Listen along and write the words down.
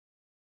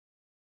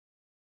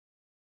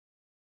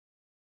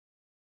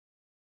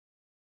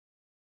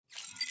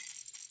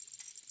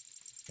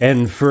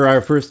And for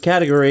our first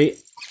category,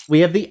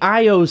 we have the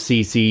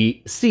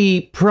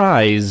IOCCC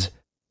prize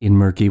in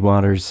murky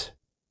waters.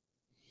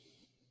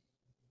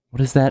 What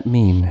does that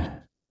mean?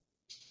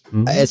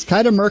 It's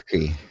kind of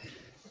murky.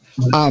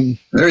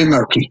 Very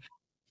murky.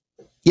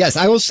 Yes,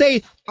 I will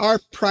say our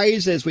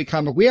prizes we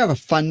have a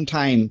fun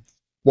time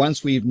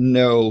once we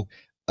know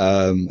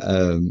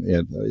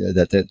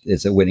that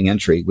it's a winning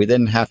entry. We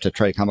then have to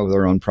try to come up with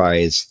our own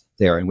prize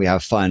there, and we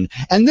have fun.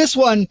 And this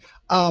one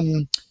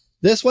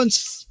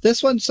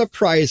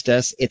surprised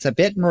us. It's a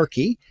bit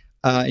murky.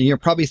 And you're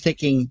probably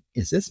thinking,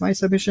 is this my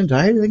submission? Did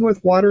I have anything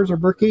with waters or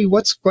murky?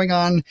 What's going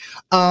on?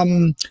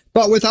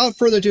 But without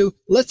further ado,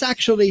 let's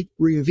actually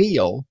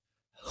reveal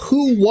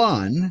who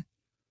won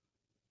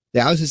the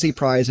IOCCC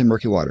prize in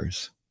murky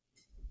waters.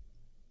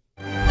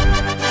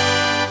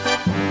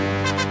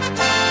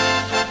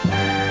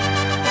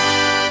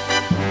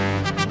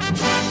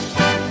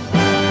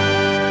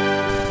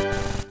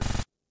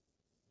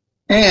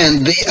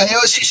 And the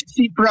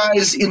IOCCC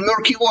prize in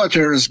murky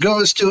waters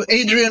goes to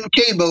Adrian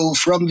Cable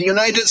from the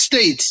United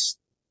States.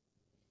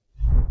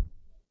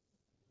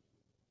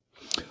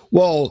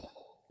 Well,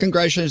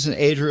 congratulations,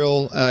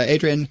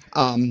 Adrian.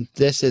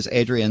 This is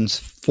Adrian's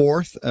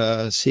fourth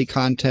sea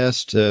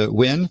contest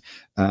win.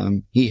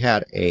 He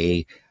had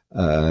a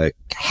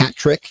hat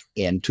trick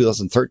in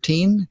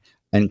 2013,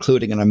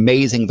 including an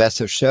amazing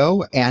best of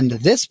show. And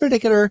this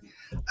particular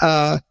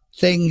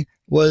thing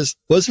was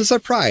a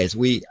surprise.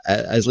 We,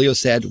 as Leo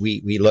said,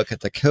 we look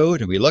at the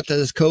code, and we looked at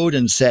this code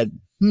and said,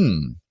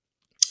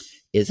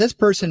 is this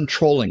person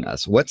trolling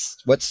us? What's,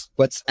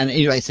 and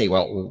I say,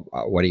 well,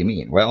 what do you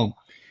mean? Well,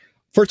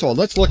 first of all,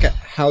 let's look at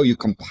how you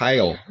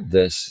compile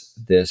this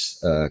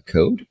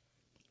code.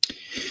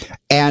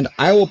 And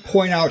I will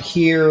point out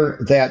here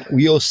that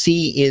you'll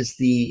see is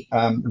the,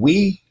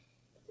 we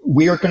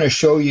are going to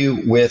show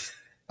you with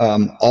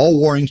all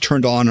warnings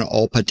turned on and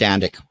all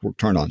pedantic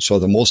turned on. So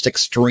the most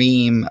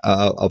extreme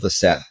of the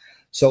set.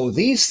 So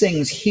these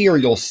things here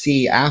you'll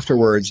see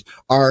afterwards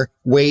are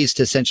ways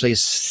to essentially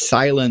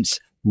silence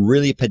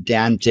really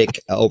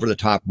pedantic over the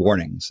top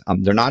warnings.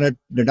 They're not a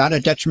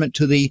detriment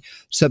to the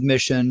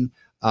submission.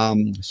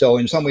 So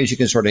in some ways you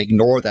can sort of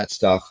ignore that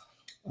stuff.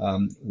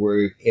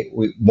 We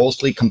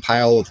mostly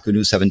compile with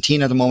GNU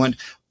 17 at the moment,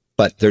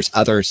 but there's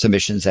other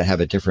submissions that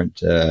have a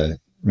different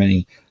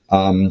running.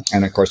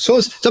 And of course,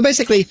 so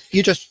basically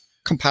you just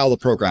compile the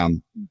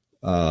program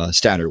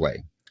standard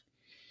way.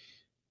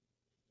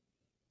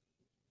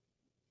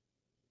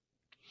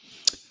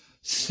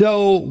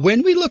 So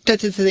when we looked at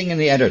the thing in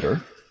the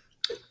editor,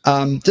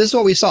 this is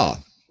what we saw.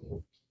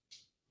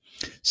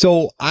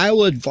 So I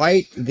will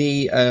invite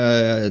the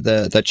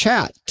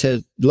chat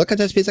to look at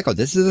this piece of code.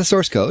 This is the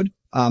source code.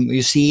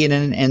 You see it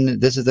in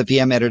this is the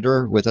VM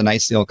editor with a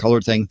nice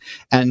colored thing,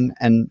 and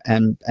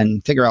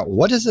figure out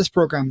what does this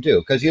program do?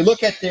 Because you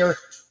look at there,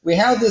 we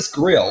have this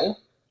grill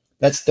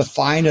that's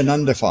defined and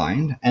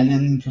undefined, and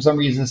then for some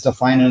reason it's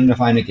defined and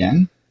undefined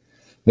again.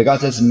 We got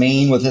this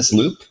main with this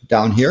loop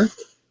down here.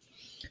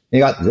 We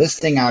got this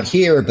thing out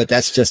here, but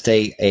that's just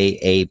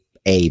a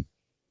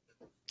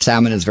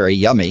salmon is very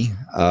yummy.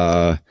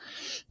 Now.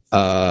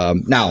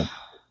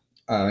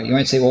 You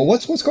might say, well,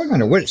 what's going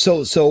on here?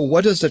 So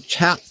what does the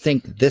chat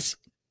think this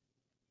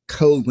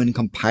code, when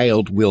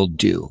compiled, will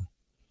do?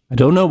 I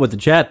don't know what the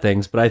chat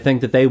thinks, but I think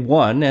that they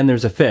won, and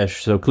there's a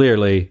fish, so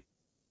clearly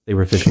they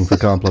were fishing for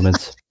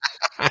compliments.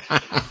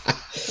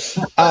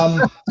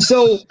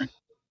 So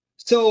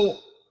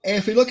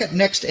if we look at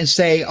next and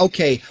say,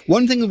 okay,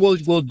 one thing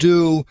we'll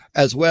do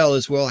as well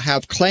is we'll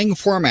have Clang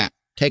format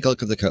take a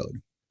look at the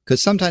code,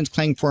 because sometimes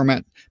Clang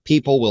format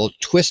people will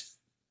twist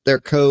their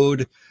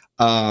code.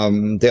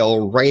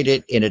 They'll write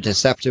it in a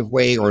deceptive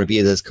way or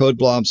via this code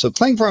blob. So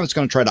Clang format is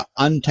going to try to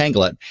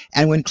untangle it.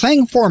 And when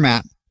Clang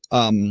format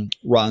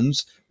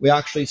runs, we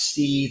actually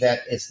see that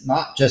it's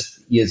not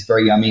just is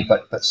very yummy,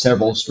 but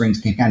several strings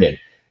concatenated.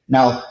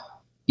 Now,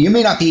 you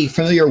may not be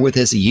familiar with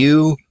this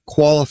U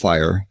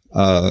qualifier.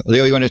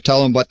 Leo, you want to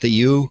tell them what the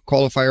U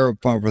qualifier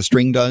of a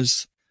string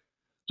does?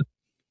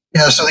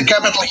 Yeah, so the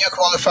capital U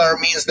qualifier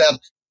means that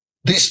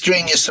this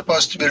string is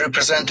supposed to be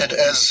represented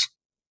as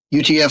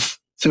UTF-32,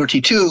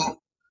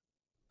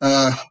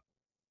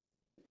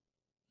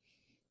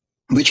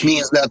 which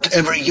means that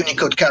every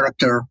Unicode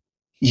character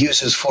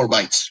uses 4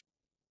 bytes.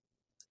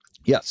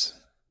 Yes.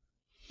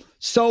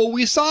 So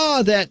we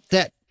saw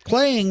that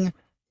Clang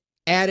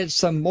added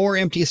some more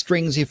empty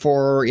strings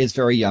before is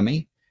very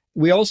yummy.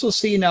 We also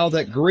see now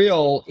that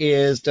grill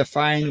is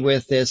defined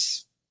with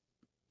this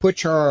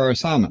putchar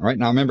salmon, right?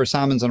 Now remember,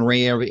 salmon's an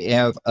array of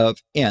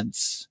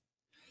ints,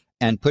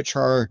 and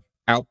putchar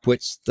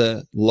outputs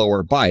the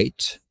lower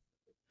byte.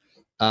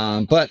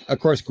 But of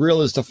course,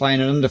 grill is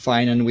defined and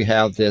undefined, and we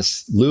have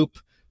this loop,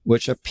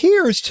 which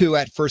appears to,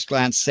 at first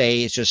glance,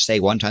 say it's just say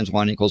 1 times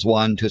 1 equals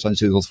 1, 2 times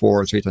 2 equals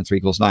 4, 3 times 3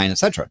 equals 9,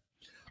 etc.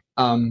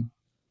 And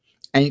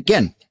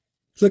again,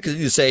 look at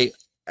you say,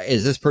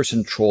 is this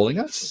person trolling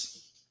us?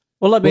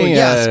 Well, let me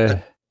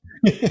yes,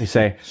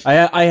 say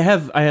I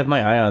have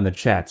my eye on the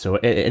chat. So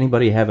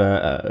anybody have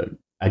a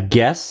a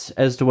guess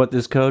as to what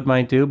this code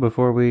might do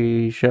before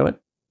we show it?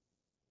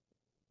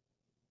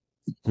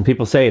 And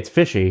people say it's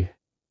fishy.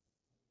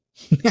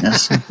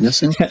 Yes,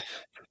 yes.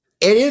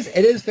 It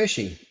is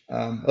fishy.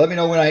 Let me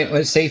know when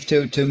it's safe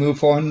to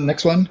move on.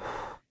 Next one.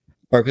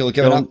 Or people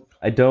giving up?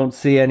 I don't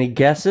see any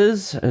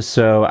guesses,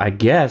 so I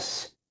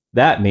guess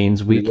that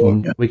means we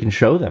can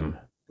show them.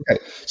 Okay.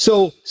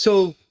 So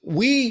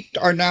we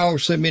are now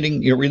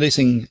submitting,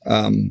 releasing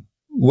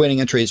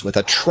winning entries with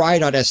a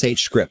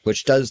try.sh script,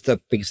 which does the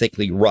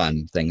basically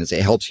run things.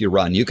 It helps you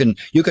run. You could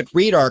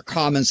read our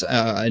comments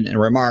and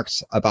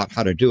remarks about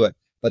how to do it,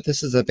 but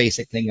this is a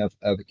basic thing of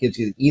it gives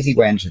you the easy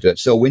way to do it.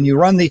 So when you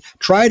run the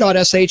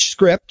try.sh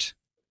script,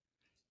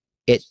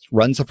 it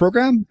runs the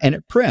program and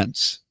it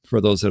prints,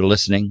 for those that are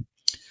listening,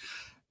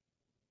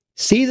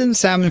 season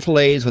salmon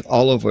fillets with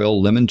olive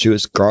oil, lemon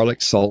juice,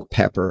 garlic, salt,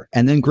 pepper,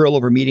 and then grill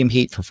over medium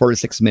heat for 4 to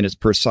 6 minutes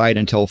per side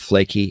until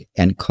flaky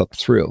and cooked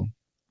through.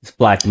 It's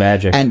black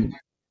magic. And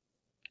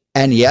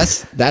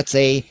yes, that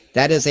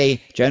is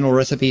a general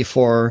recipe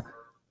for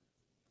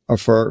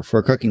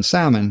cooking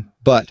salmon.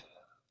 But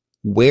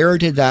where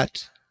did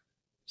that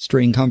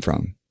string come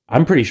from?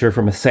 I'm pretty sure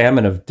from a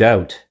salmon of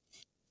doubt.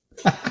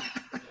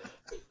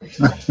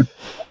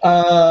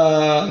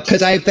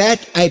 Because I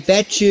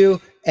bet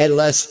you,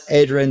 unless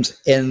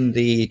Adrian's in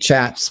the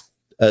chats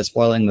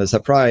spoiling the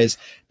surprise,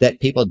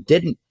 that people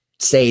didn't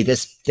say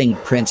this thing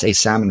prints a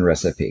salmon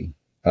recipe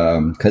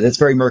because it's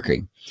very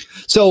murky.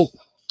 So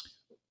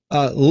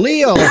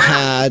Leo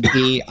had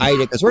the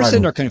idea, because we're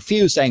sitting there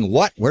confused saying,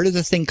 where did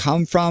this thing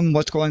come from?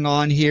 What's going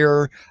on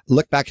here?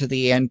 Look back to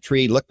the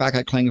entry, look back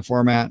at Kling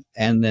format.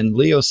 And then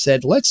Leo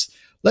said, let's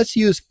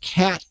use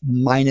cat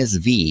minus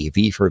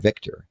V for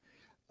Victor.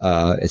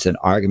 It's an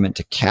argument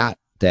to cat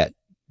that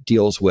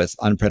deals with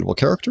unprintable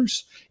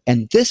characters.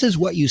 And this is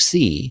what you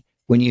see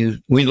when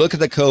you look at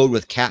the code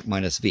with cat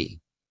minus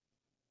V.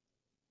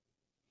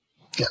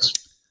 Yes.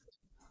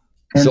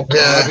 And So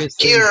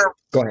here,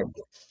 go ahead.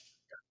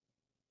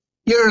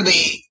 Here are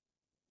the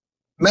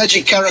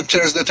magic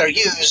characters that are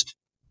used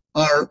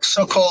are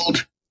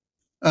so-called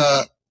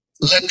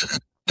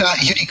Unicode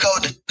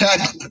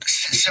tag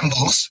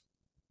symbols,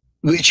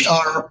 which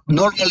are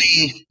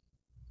normally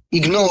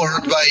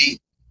ignored by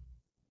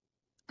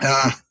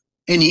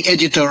any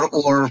editor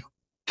or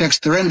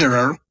text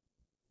renderer,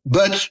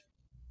 but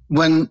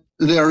when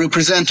they are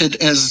represented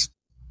as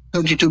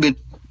 32-bit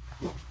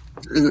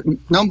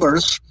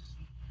numbers,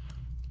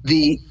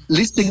 the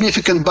least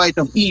significant byte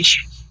of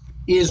each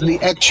is the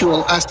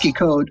actual ASCII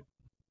code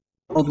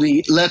of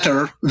the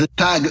letter, the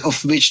tag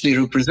of which they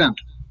represent.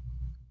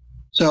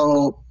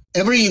 So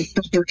every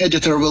paper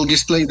editor will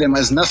display them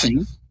as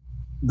nothing,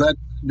 but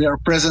they are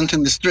present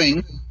in the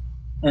string.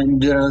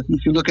 And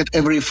if you look at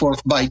every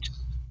fourth byte,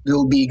 there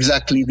will be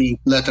exactly the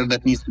letter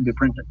that needs to be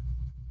printed.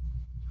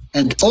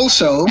 And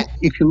also,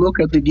 if you look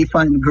at the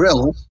define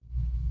grill,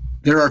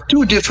 there are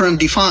two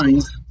different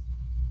defines.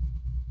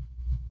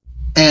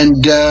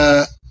 And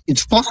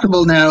it's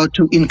possible now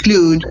to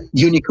include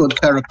Unicode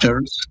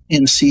characters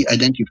in C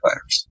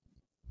identifiers.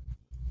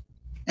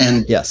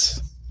 And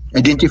Yes,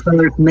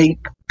 identifiers may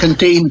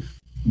contain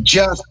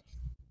just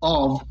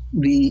of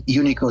the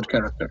Unicode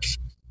characters,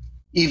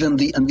 even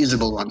the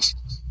invisible ones.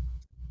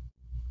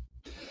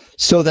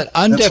 so that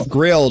undef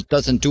grill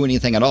doesn't do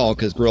anything at all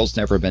because grill's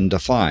never been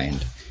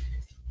defined.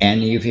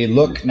 And if you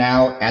look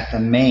now at the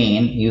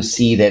main, you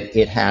see that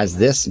it has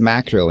this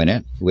macro in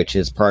it, which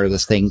is part of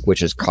this thing,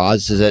 which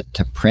causes it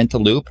to print the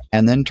loop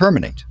and then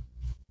terminate.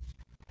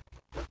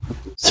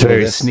 It's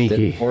very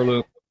sneaky. The for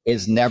loop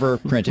is never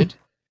printed.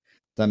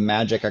 The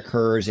magic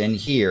occurs in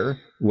here,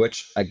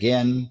 which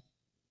again,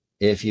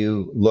 if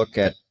you look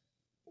at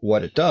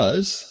what it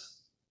does,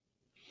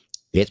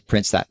 it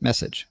prints that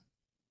message.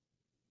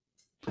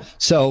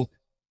 So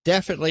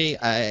definitely,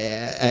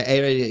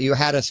 you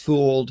had us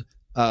fooled.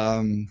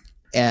 And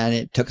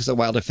it took us a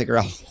while to figure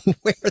out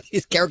where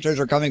these characters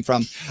are coming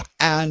from.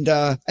 And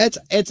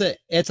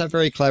it's a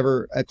very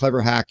clever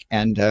hack,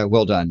 and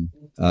well done,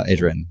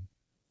 Adrian.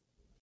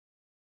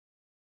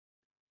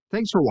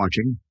 Thanks for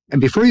watching.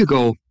 And before you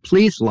go,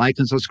 please like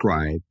and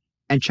subscribe,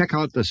 and check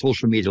out the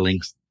social media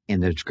links in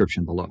the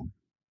description below.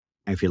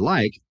 And if you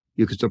like,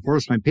 you can support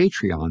us on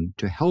Patreon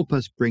to help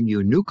us bring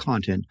you new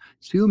content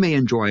so you may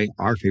enjoy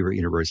our favorite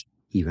universe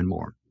even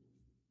more.